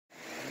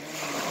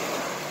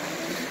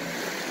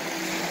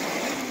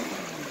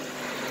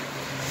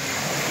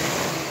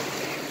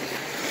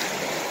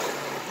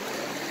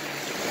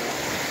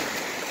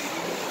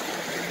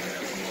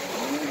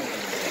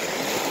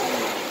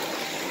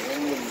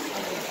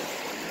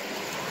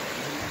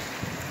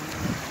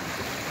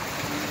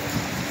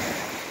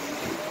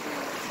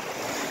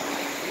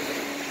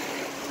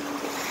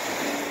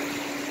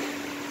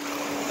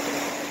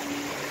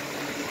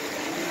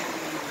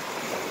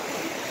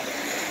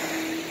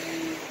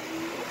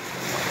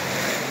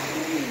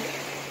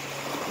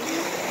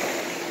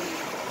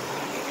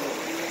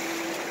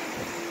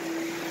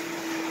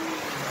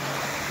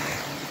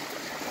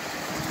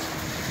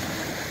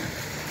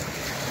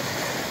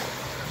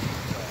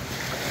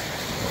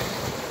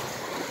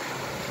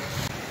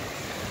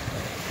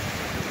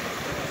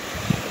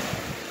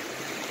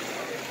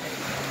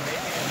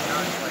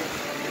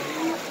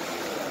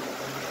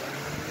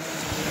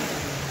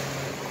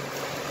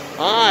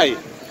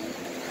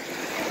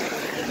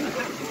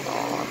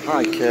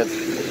Hi, kid.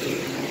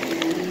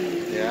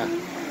 Yeah.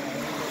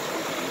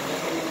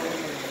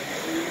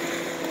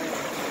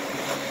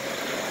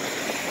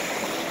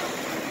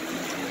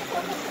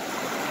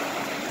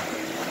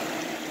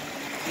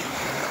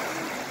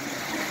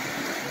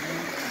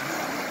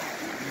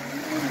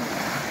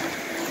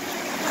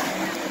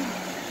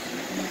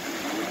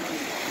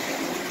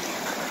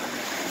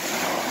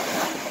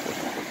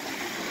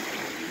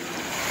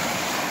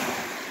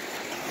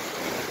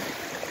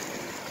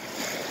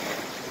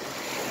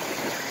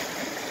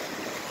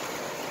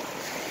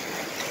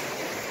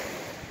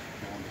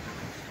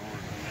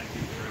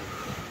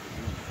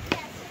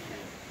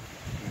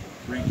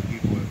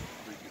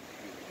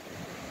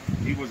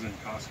 He was in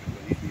Costco,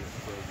 but he'd be at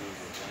the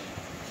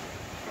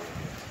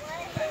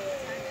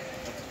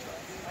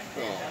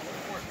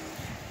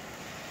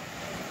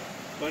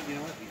But you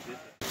know what? He did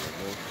that.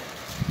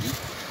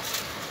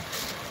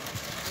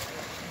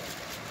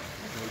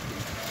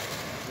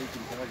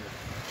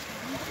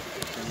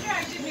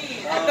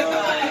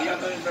 You got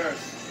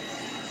losers.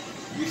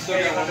 You still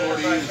got one more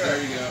to use. There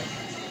you go.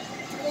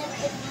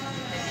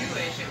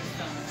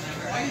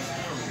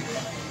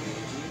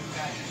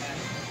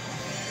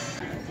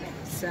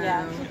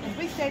 Yeah,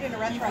 we stayed in a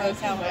restaurant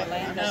hotel in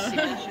Orlando.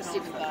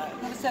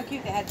 It was so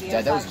cute. They had the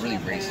that was really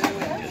racist.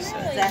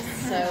 That's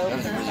so. That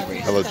was really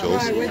racist. Hello,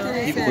 Jules.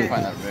 People would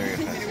find that very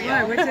offensive.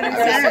 Why? What did it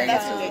say?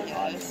 That's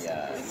ridiculous.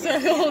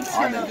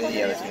 On the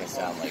video, it's going to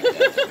sound like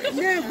that.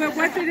 No, but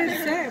what did it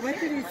say? What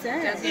did he say?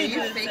 He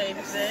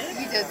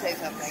did say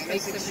something.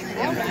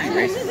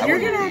 You're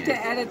going to have to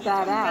edit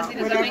that out,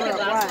 whatever it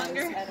was.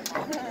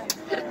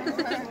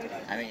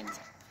 I mean...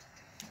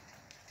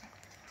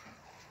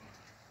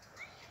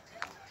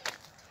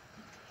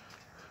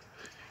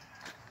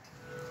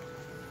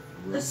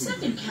 The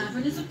second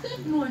cavern is a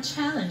bit more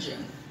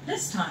challenging.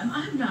 This time,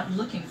 I'm not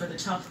looking for the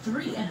top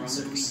 3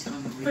 answers.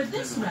 For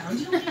this round,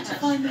 you'll need to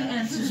find the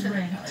answers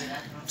ranked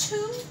 2,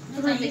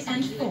 3,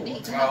 and 4.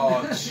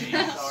 Oh,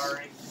 jeez.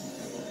 Sorry.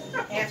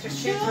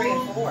 Answers 2, 3,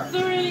 and 4.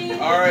 3.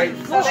 All right.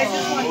 So they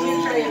just want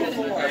 2, 3, and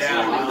 4.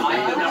 Yeah, I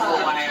like the number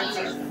 1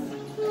 answer.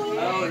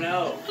 Oh,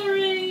 no.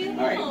 3. All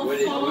right, what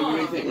do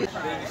you think?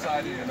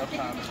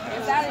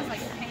 That is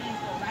like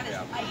painful. That is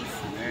ice.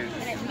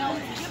 And it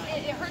melts.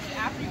 It hurts you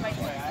after you bite it.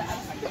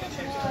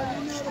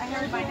 I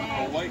heard my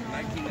name. White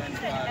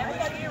 1995.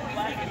 Everybody here, we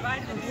say goodbye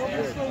to the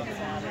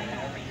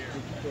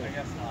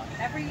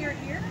every year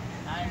here? It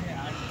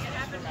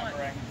happened once.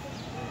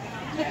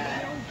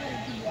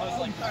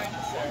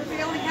 We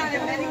only had a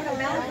medical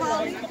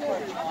melancholy.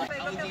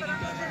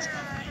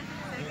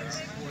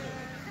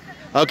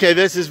 Okay,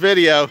 this is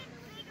video.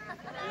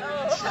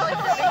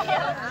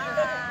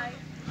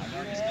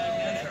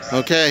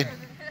 Okay.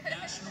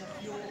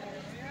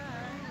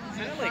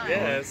 Like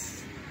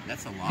this.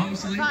 That's a lot.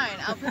 Fine,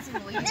 I'll put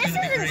some leaves. This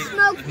isn't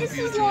smoke, this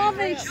is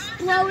lava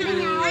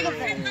exploding out of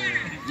it.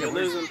 You're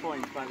losing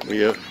points.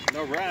 Yeah.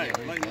 No, right.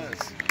 Like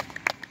this.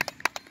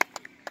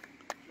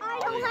 I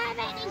don't have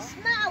any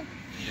smoke.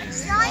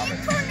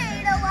 Giant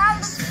tornado out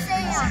of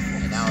sand.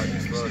 And now it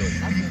exploded.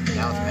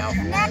 Now it's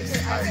malformed. Next The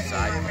entire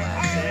side and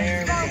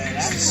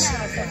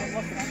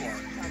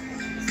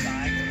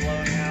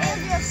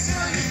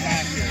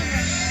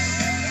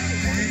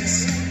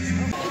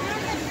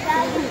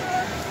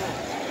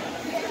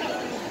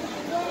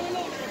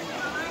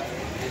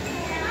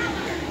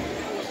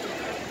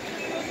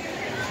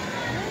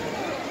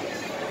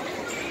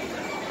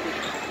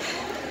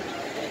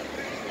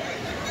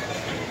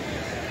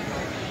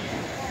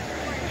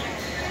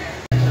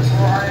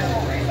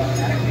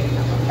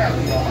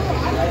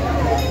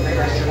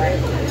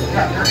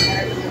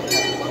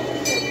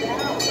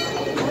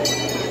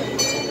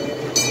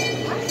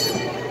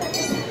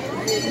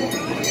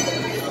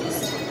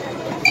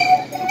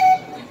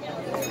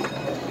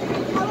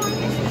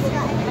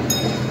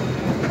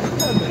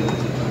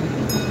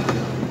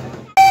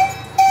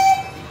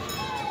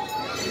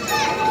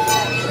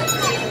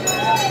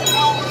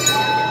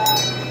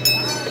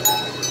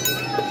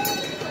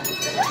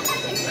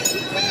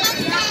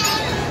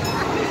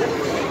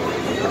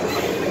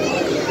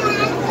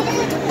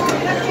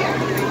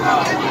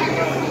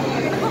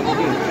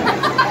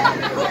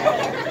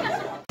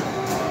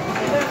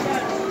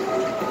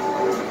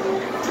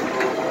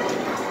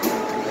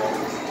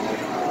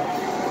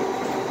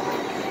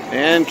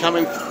And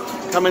coming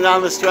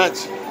down the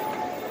stretch.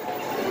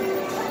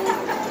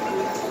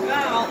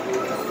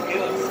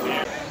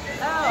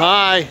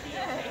 Hi.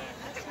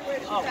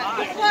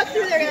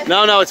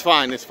 No, it's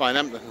fine. It's fine.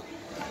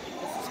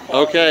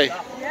 Okay.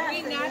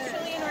 We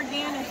naturally and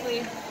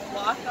organically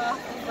walk off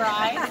the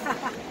bride.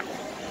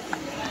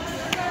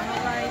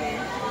 Alrighty.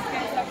 This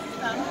guy's up to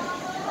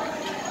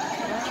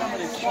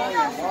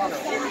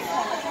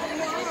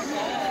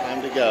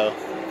Time to go.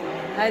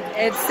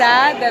 It's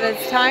sad that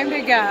it's time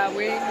to go.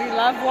 We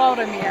love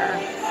Waldemere.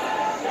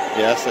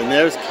 Yes, and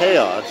there's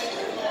chaos.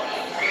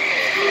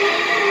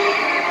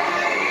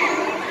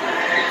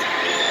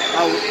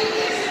 Oh,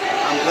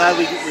 I'm glad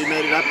we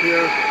made it up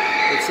here.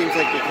 It seems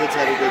like the kids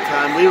had a good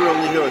time. We were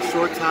only here a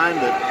short time,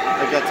 but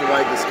I got to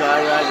ride the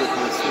sky ride with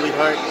my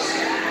sweetheart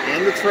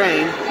and the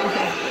train.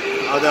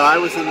 Although I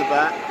was in the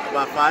back,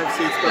 about 5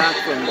 seats back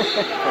from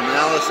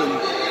Alice and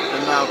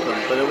Malcolm,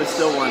 but it was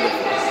still wonderful.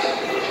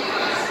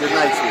 Good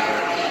night,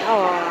 sweetheart.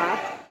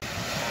 Aww.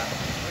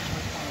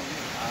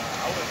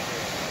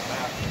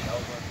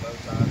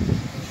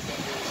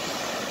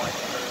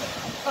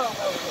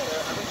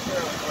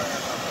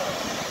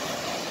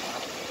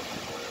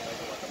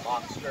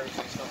 Monsters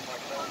and stuff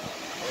like that.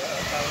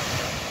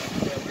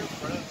 Yeah, we were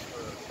friends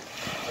for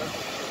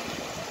several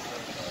years.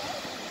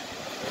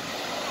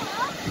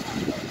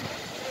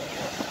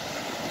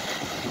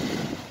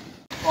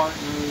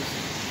 Partners,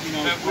 you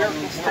know, we're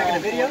taking a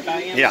video.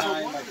 Yeah.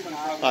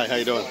 Hi, how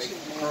you doing?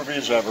 Curvy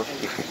as ever.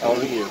 How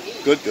are you?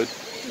 Good, good.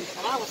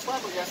 And I was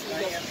flabbergasted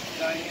because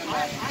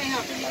I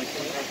have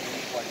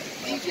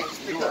DJs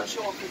that don't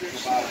show up for their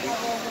show.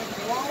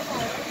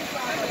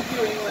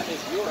 New England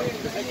is Europe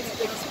because they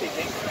can speak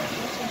English.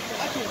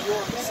 I think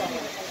Europe is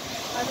something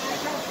that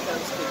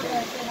don't speak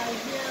English.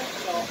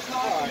 So,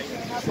 alright, you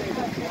say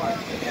that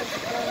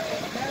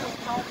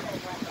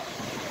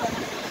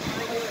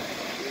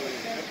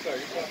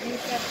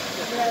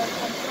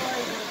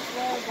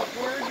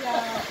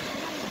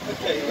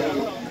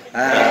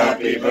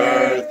Happy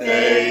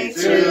birthday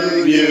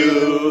to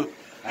you.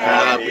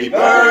 Happy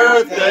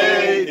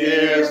birthday,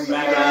 dear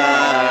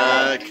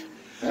Mac.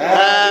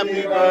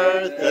 Happy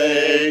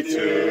birthday to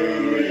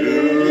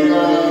you.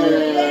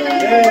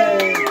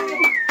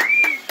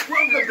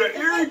 Welcome to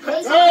Erie,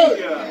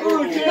 Pennsylvania.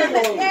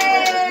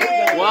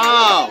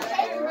 Wow.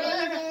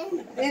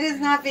 It is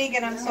not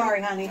vegan, I'm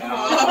sorry, honey.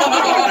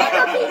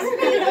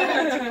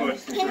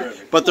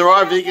 But there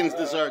are vegan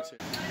desserts here.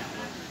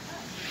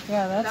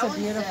 Yeah, that's a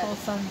beautiful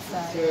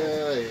sunset.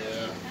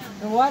 Yeah.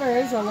 The water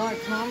is a lot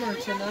calmer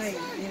tonight,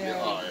 you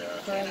know,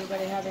 for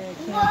everybody having a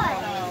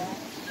campfire.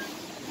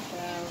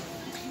 So,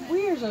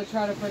 we usually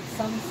try to put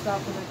some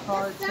stuff in the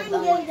car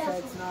tonight so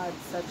it's not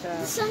such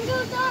a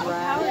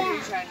drag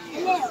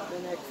the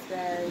next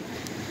day.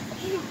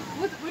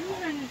 What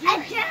are you trying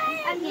to do?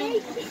 I'm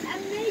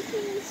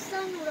making the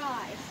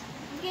sunrise.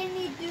 I'm getting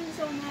me do this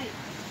all night.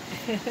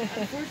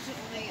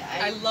 Unfortunately,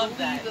 I love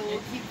that. He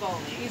will keep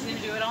going. He's going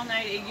to do it all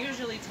night. It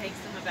usually takes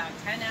him about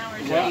 10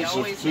 hours. Yeah, He since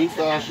always makes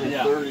it happen.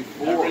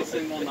 2034. Every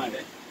single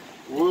night.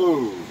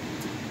 Woo.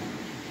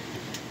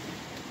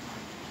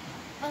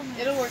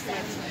 It'll work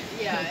eventually.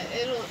 Yeah,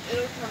 it'll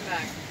come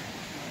back.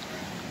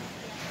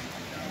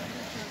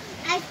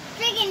 I'm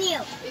freaking you.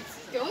 It's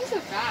going so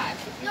fast.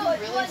 You can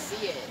really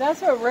see it.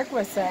 That's what Rick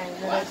was saying,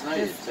 that Last it's night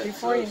it just, said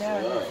before you so know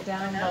it, slow. it's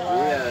down We below.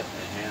 were at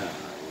Hannah and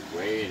I were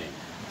waiting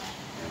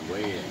and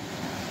waiting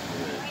for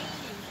the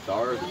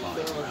stars to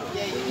finally come out.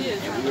 Yeah, you did.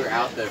 And we were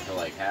out there for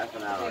like half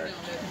an hour.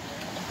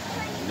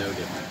 No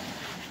difference.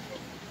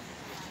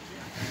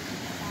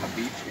 A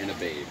beach and a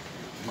babe.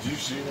 Did you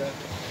see that?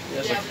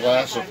 It's a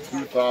class of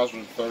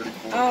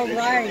 2034. Oh, picture.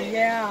 right,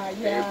 yeah, Oh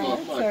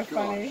that's my so God.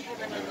 funny.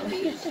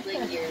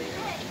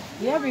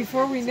 Yeah,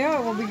 before we know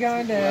it, we'll be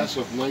going to Class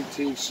of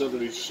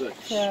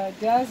 1976.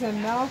 Des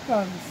and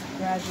Malcolm's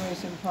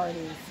graduation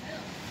parties.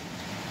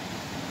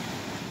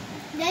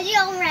 Daddy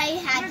already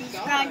had this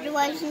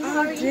graduation Oh,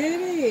 party.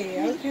 did he?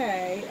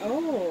 Okay.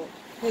 Oh,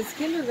 his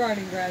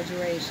kindergarten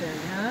graduation,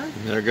 huh?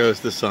 There goes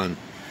the sun.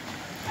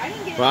 I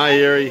didn't get Bye,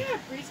 Erie. I